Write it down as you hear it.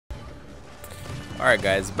Alright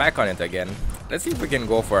guys, back on it again. Let's see if we can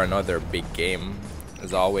go for another big game,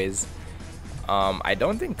 as always. I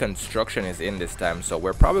don't think construction is in this time, so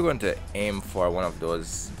we're probably going to aim for one of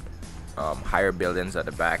those higher buildings at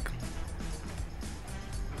the back.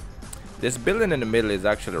 This building in the middle is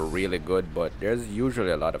actually really good, but there's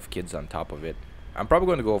usually a lot of kids on top of it. I'm probably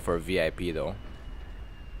going to go for a VIP though.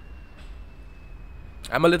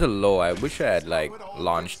 I'm a little low. I wish I had like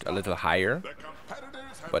launched a little higher,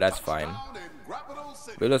 but that's fine.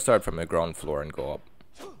 We'll just start from the ground floor and go up.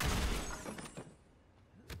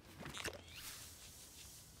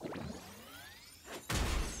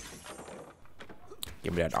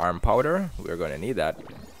 Give me that arm powder. We're gonna need that.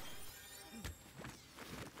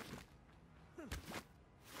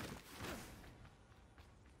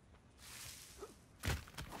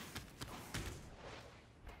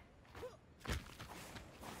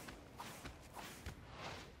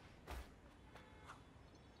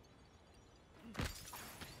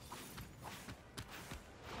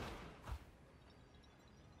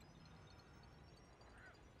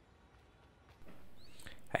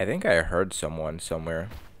 I think I heard someone somewhere.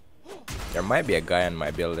 There might be a guy in my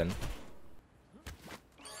building.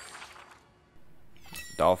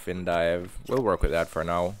 Dolphin dive. We'll work with that for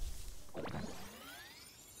now.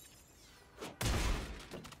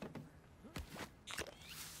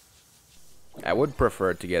 I would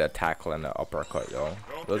prefer to get a tackle and an uppercut though.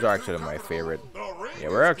 Those are actually my favorite. Yeah,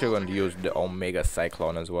 we're actually going to use the Omega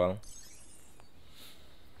Cyclone as well.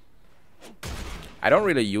 I don't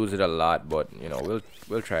really use it a lot, but you know,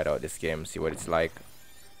 we'll try it out this game, see what it's like.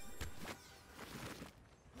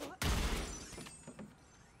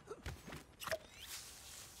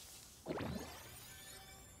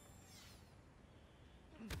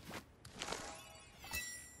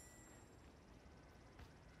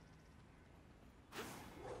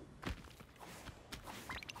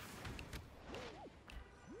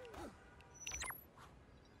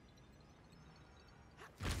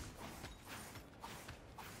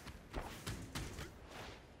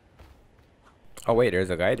 Oh wait, there's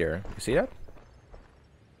a guy there. You see that?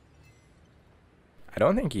 I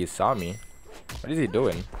don't think he saw me. What is he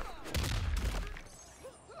doing?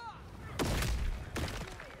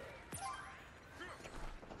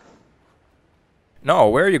 No,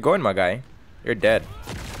 where are you going, my guy? You're dead.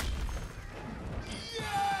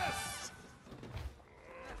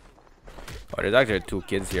 Oh, there's actually two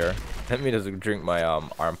kids here. Let me just drink my arm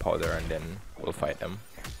powder and then we'll fight them.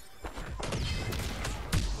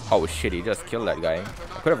 Oh shit, he just killed that guy.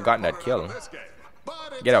 I could have gotten that kill.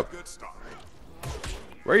 Get up.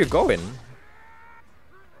 Where are you going?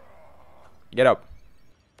 Get up.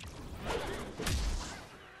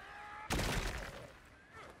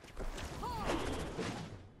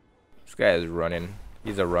 This guy is running.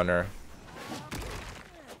 He's a runner.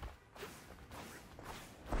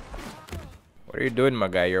 What are you doing, my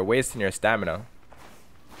guy? You're wasting your stamina.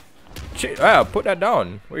 Shit, put that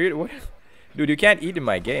down. What? Dude, you can't eat in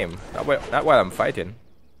my game. Not while I'm fighting.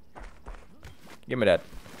 Give me that.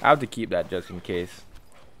 I have to keep that just in case.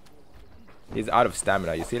 He's out of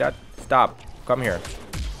stamina. You see that? Stop. Come here.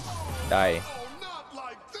 Die.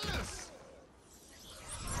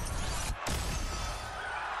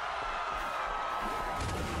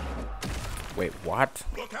 Wait, what?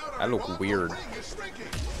 I look weird.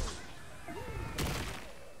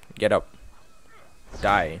 Get up.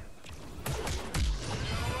 Die.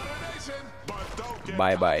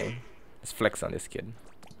 Bye bye. Let's flex on this kid.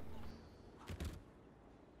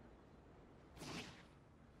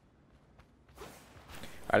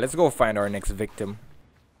 Alright, let's go find our next victim.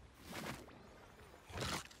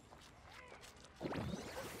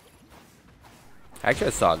 I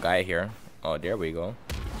actually saw a guy here. Oh, there we go.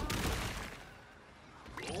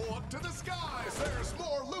 Up to the skies. There's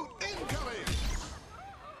more loot incoming.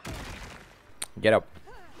 Get up.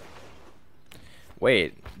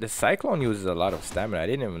 Wait, the Cyclone uses a lot of stamina. I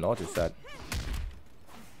didn't even notice that.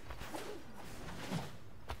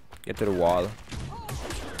 Get to the wall. Oh,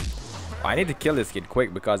 I need to kill this kid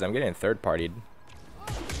quick because I'm getting third partied.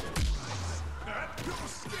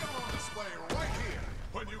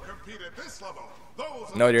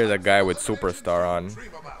 No, there's a guy with superstar on.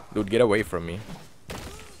 Dude, get away from me.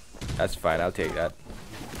 That's fine, I'll take that.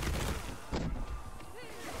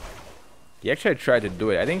 He actually tried to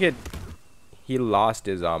do it. I think he lost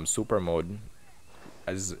his super mode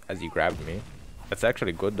as he grabbed me. That's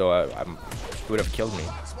actually good though. He would have killed me.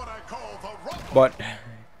 But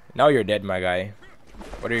now you're dead, my guy.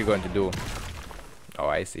 What are you going to do? Oh,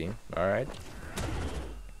 I see. All right.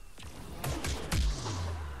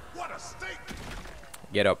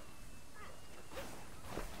 Get up.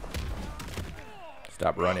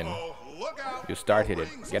 Stop running. Look out. You started The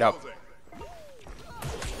it. ring's Get up. closing.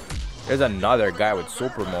 There's another guy with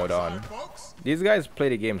super mode on. Folks, These guys play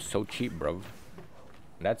the game so cheap, bro.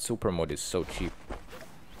 That super mode is so cheap.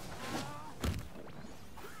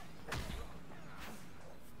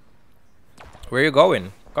 Where you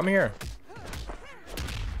going? Come here.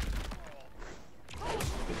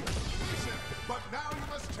 but now you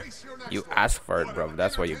must chase your next You one. asked for it, What bro. an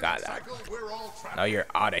That's why you got entertaining that. cycle we're all trapped Now you're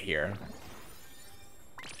out of here.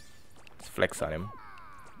 Let's flex on him.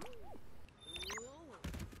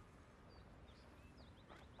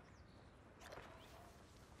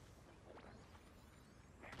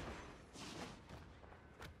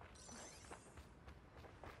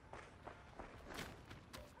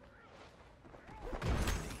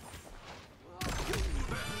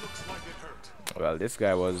 Looks like it hurt. Well, this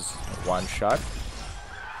guy was one shot.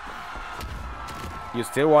 You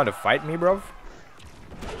still want to fight me, bro?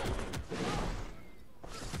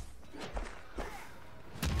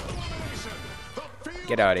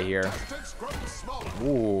 Get out of here. Distance grows smaller.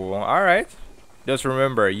 Ooh, alright. Just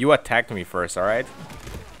remember, you attacked me first, alright?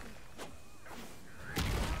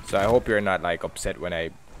 So I hope you're not like upset when I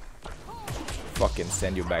fucking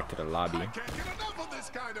send you back to the lobby. Can't get enough of this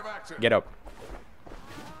kind of action. Get up.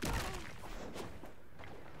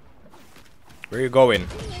 Where you going?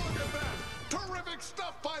 Look at that. Terrific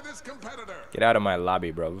stuff by this competitor. Get out of my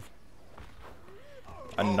lobby, bro.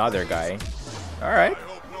 Another guy. Alright. I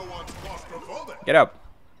hope no one's claustrophobic. Get up.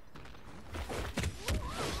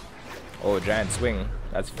 Oh, giant swing.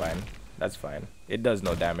 That's fine. That's fine. It does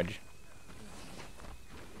no damage.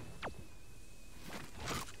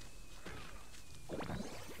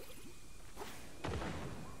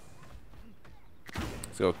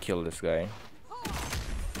 Let's go kill this guy.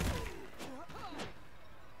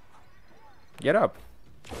 Get up.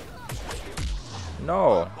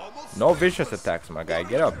 No. No vicious attacks, my guy.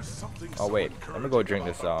 Get up. Oh, wait. Let me go drink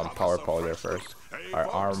this power powder first. Our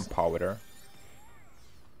arm powder.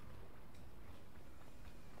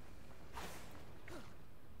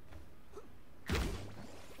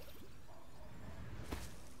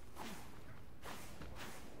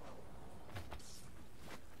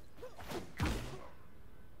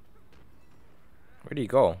 Where'd he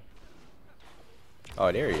go?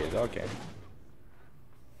 Oh, there he is. Okay.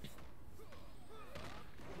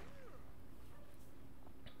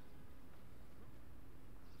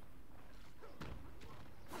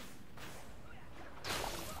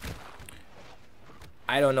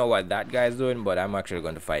 I don't know what that guy's doing, but I'm actually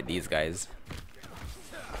going to fight these guys.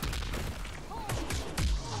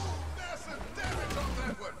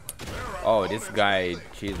 Oh, this guy,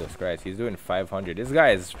 Jesus Christ, he's doing 500. This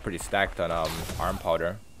guy is pretty stacked on arm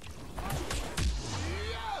powder.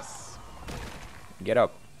 Get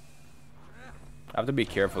up. I have to be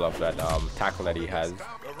careful of that tackle that he has.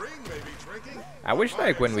 I wish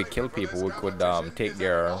like when we kill people we could take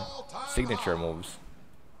their signature moves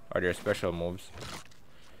or their special moves.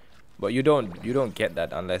 But you don't get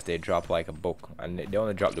that unless they drop like a book, and they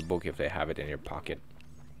only drop the book if they have it in your pocket.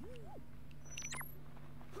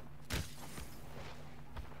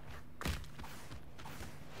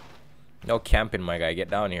 No camping, my guy. Get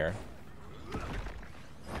down here.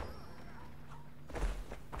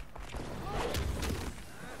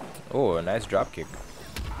 Oh, a nice drop kick.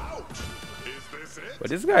 But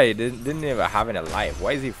this guy didn't even have any life.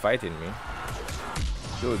 Why is he fighting me?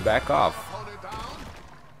 Dude, back off.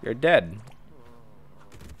 You're dead.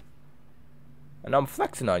 And I'm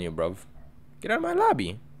flexing on you, bro. Get out of my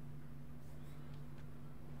lobby.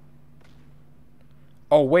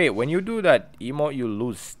 Oh, wait. When you do that emote, you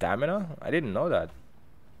lose stamina? I didn't know that.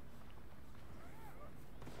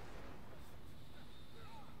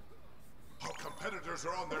 Our competitors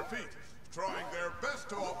are on their feet, trying their best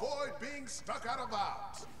to avoid being stuck out of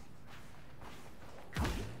bounds.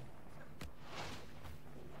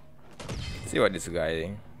 See what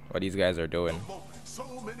these guys are doing. So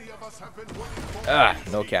many of us have been waiting for. Ah,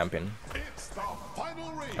 no camping. It's the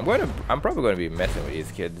final ring. I'm probably gonna be messing with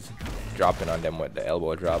these kids, dropping on them with the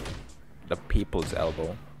elbow drop, the people's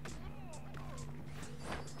elbow.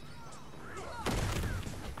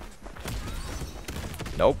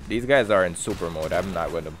 Nope, these guys are in super mode. I'm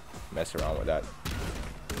not gonna mess around with that.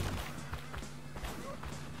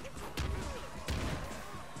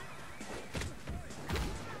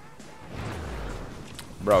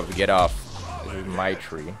 Bro, get off. This is my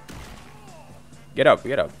tree. Get up,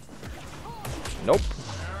 get up. Nope.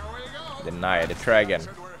 Deny it. Try again.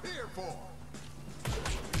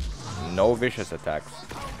 No vicious attacks.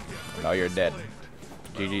 Now you're dead.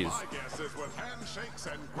 GG's. My guess is with handshakes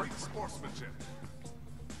and great sportsmanship.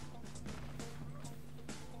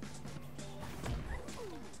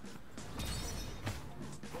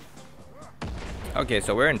 Okay,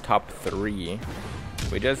 so we're in top 3.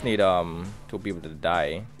 We just need 2 people to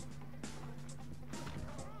die.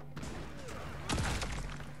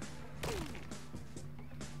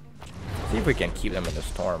 See if we can keep them in the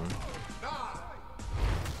storm.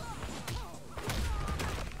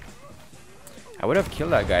 I would have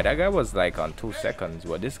killed that guy. That guy was like on 2 seconds.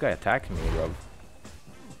 But this guy attacked me, bro.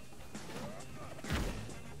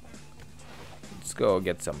 Let's go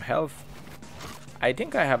get some health. I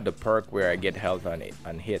think I have the perk where I get health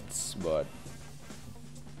on hits, but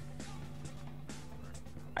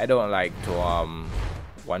I don't like to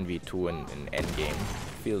 1v2 in endgame.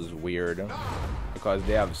 Feels weird because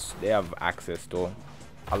they have access to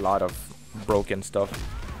a lot of broken stuff.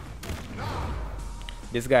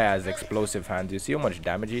 This guy has explosive hands. You see how much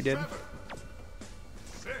damage he did?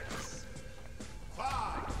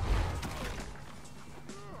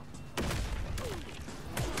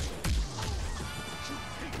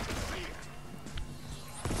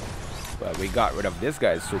 But we got rid of this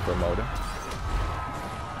guy's super mode.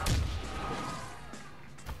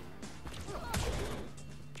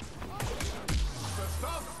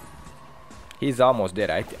 He's almost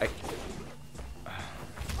dead.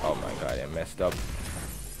 Oh my god, I messed up.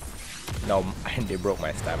 No, they broke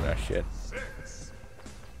my stamina. Shit.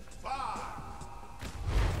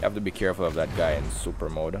 You have to be careful of that guy in super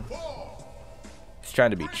mode. He's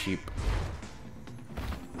trying to be cheap.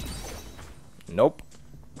 Nope.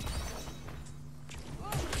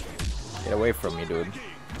 Get away from me, dude.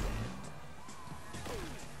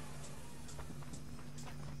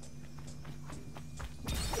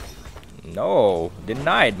 No,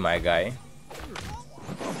 denied, my guy.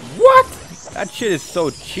 What? That shit is so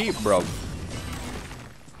cheap, bro.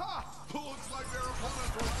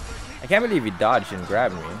 I can't believe he dodged and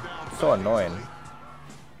grabbed me. It's so annoying.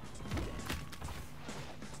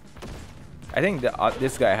 I think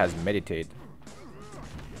this guy has meditate.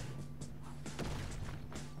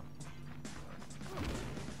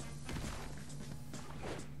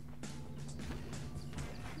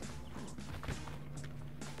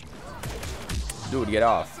 Dude, get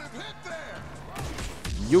off.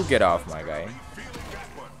 You get off, my guy.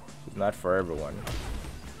 It's not for everyone.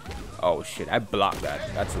 Oh shit, I blocked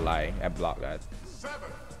that. That's a lie. I blocked that.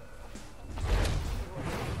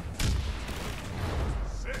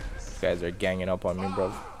 These guys are ganging up on me,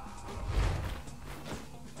 bro.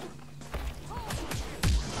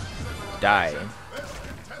 Die.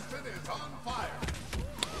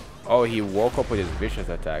 Oh, he woke up with his vicious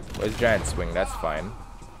attack. Well, his giant swing, that's fine.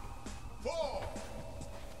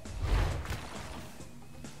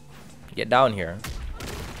 Get down here.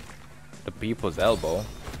 The people's elbow.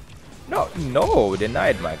 No, no,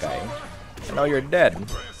 denied, my guy. And now you're dead.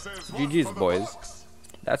 GG's, boys.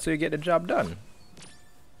 That's how you get the job done.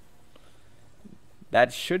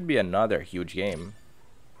 That should be another huge game.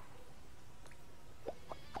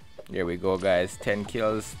 Here we go, guys. 10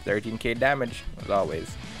 kills, 13k damage, as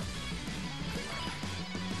always.